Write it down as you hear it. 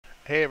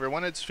Hey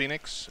everyone, it's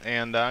Phoenix,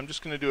 and I'm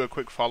just going to do a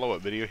quick follow-up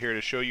video here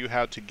to show you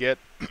how to get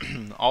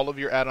all of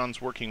your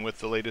add-ons working with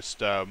the latest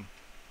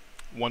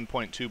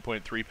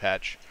 1.2.3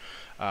 patch.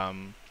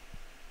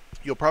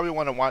 You'll probably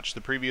want to watch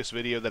the previous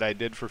video that I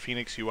did for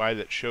PhinixUI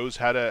that shows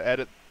how to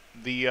edit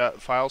the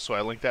file, so I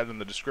linked that in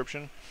the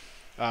description.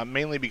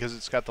 Mainly because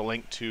it's got the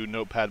link to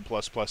Notepad++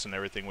 and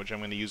everything, which I'm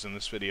going to use in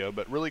this video.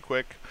 But really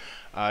quick,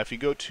 if you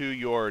go to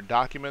your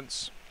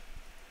Documents,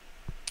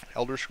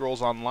 Elder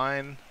Scrolls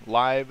Online,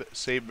 Live,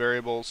 Save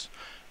Variables,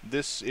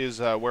 this is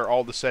where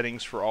all the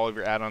settings for all of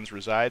your add-ons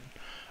reside.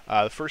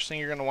 The first thing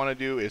you're going to want to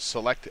do is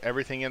select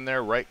everything in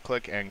there,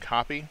 right-click and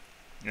copy.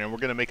 And we're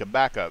going to make a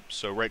backup.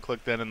 So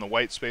right-click then in the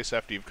white space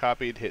after you've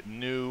copied, hit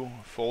New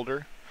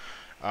Folder.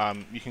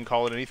 You can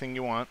call it anything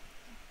you want.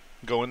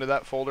 Go into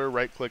that folder,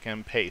 right-click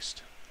and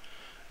paste.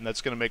 And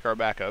that's going to make our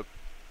backup.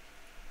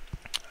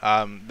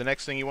 The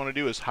next thing you want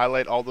to do is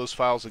highlight all those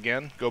files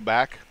again. Go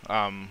back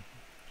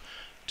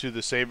to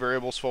the Save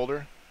Variables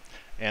folder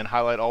and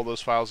highlight all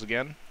those files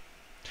again.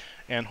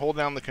 And hold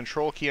down the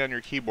Control key on your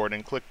keyboard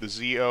and click the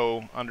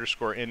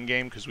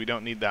ZO_InGame because we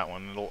don't need that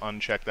one. It'll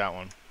uncheck that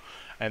one.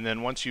 And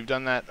then once you've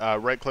done that,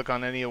 right-click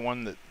on any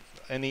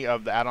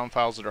of the add-on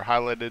files that are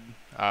highlighted.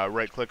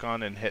 Right-click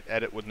on and hit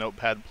Edit with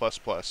Notepad++.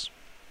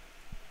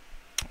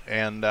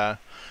 And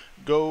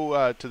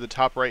go to the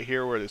top right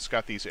here where it's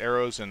got these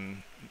arrows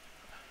and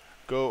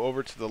go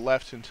over to the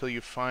left until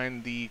you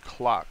find the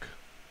clock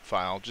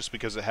file, just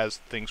because it has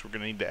things we're going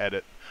to need to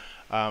edit.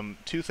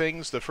 Two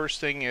things. The first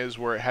thing is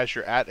where it has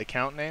your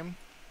 @account name.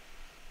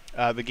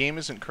 The game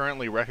isn't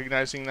currently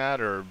recognizing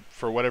that, or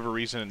for whatever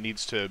reason it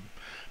needs to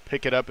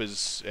pick it up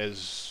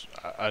as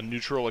a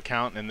neutral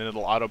account, and then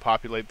it'll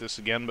auto-populate this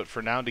again. But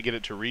for now, to get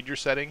it to read your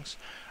settings,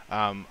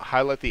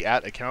 highlight the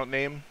 @account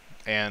name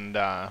and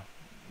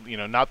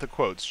not the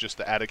quotes, just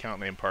the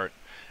 @account name part,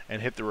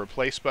 and hit the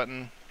replace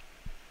button.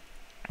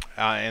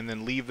 And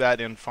then leave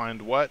that in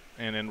find what,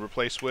 and in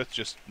replace with,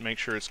 just make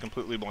sure it's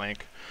completely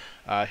blank.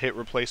 Hit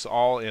replace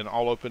all in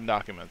all open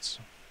documents,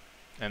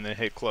 and then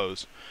hit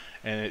close.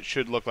 And it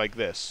should look like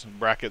this,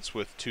 brackets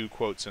with 2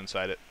 quotes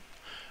inside it.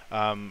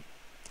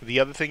 The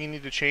other thing you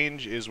need to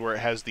change is where it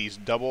has these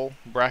double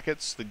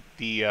brackets.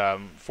 The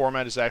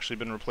format has actually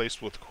been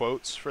replaced with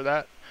quotes for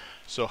that.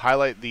 So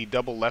highlight the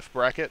double left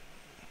bracket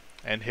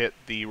and hit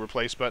the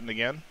replace button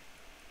again.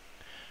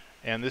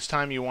 And this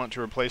time you want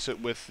to replace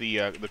it with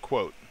the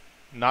quote,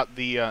 not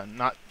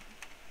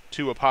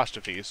 2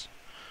 apostrophes,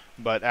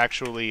 but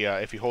actually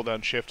if you hold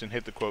down Shift and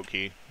hit the quote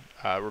key,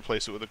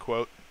 replace it with a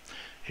quote.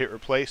 Hit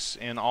replace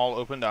in all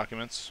open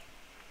documents.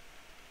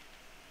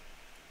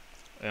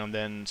 And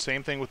then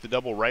same thing with the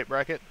double right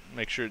bracket.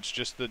 Make sure it's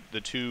just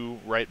the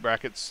 2 right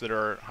brackets that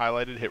are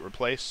highlighted. Hit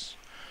replace.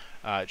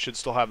 It should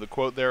still have the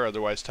quote there,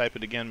 otherwise type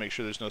it again. Make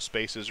sure there's no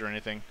spaces or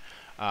anything.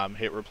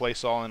 Hit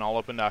replace all in all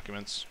open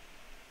documents.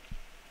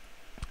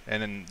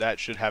 And then that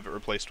should have it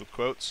replaced with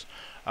quotes.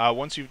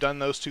 Once you've done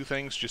those 2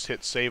 things, just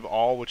hit Save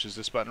All, which is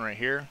this button right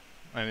here.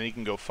 And then you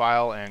can go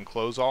File and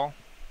Close All.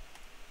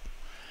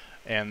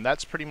 And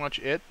that's pretty much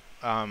it.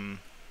 When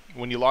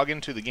you log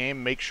into the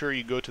game, make sure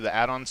you go to the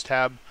Add-ons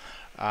tab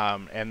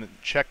and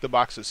check the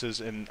box that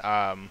says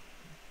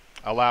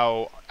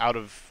allow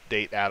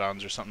out-of-date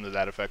add-ons or something to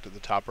that effect at the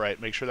top right.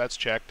 Make sure that's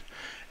checked.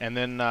 And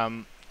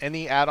then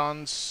any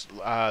add-ons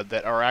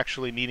that are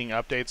actually needing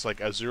updates, like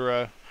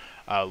Azura,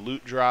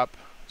 Loot Drop,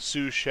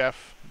 Sous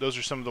Chef, those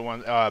are some of the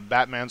ones,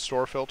 Batman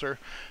Store Filter.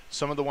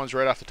 Some of the ones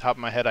right off the top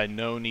of my head I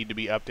know need to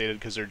be updated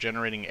because they're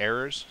generating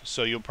errors.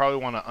 So you'll probably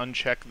want to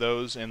uncheck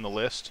those in the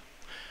list.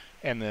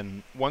 And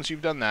then once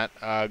you've done that,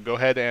 go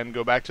ahead and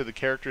go back to the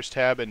Characters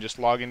tab and just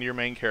log into your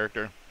main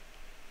character.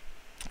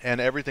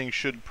 And everything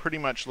should pretty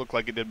much look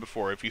like it did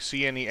before. If you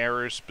see any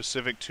errors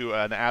specific to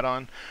an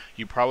add-on,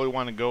 you probably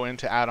want to go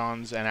into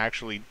add-ons and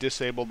actually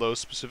disable those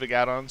specific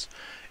add-ons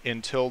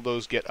until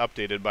those get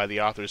updated by the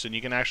authors. And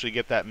you can actually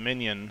get that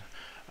Minion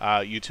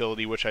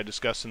utility, which I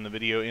discussed in the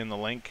video, in the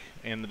link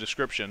in the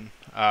description,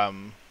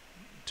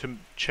 to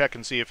check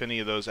and see if any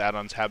of those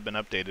add-ons have been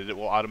updated. It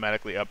will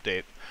automatically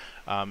update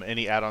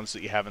any add-ons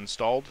that you have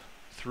installed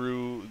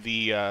through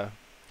the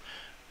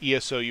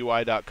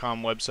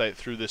ESOUI.com website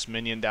through this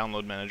Minion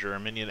Download Manager or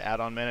Minion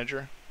Addon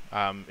Manager.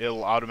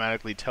 It'll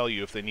automatically tell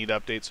you if they need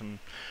updates, and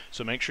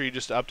so make sure you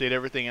just update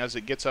everything as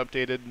it gets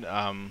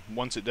updated.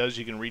 Once it does,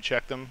 you can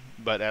recheck them,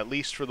 but at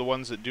least for the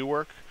ones that do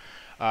work,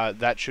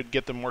 that should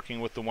get them working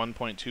with the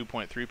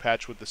 1.2.3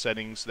 patch with the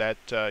settings that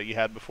you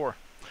had before.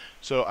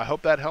 So I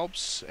hope that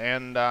helps,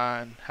 and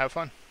have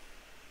fun.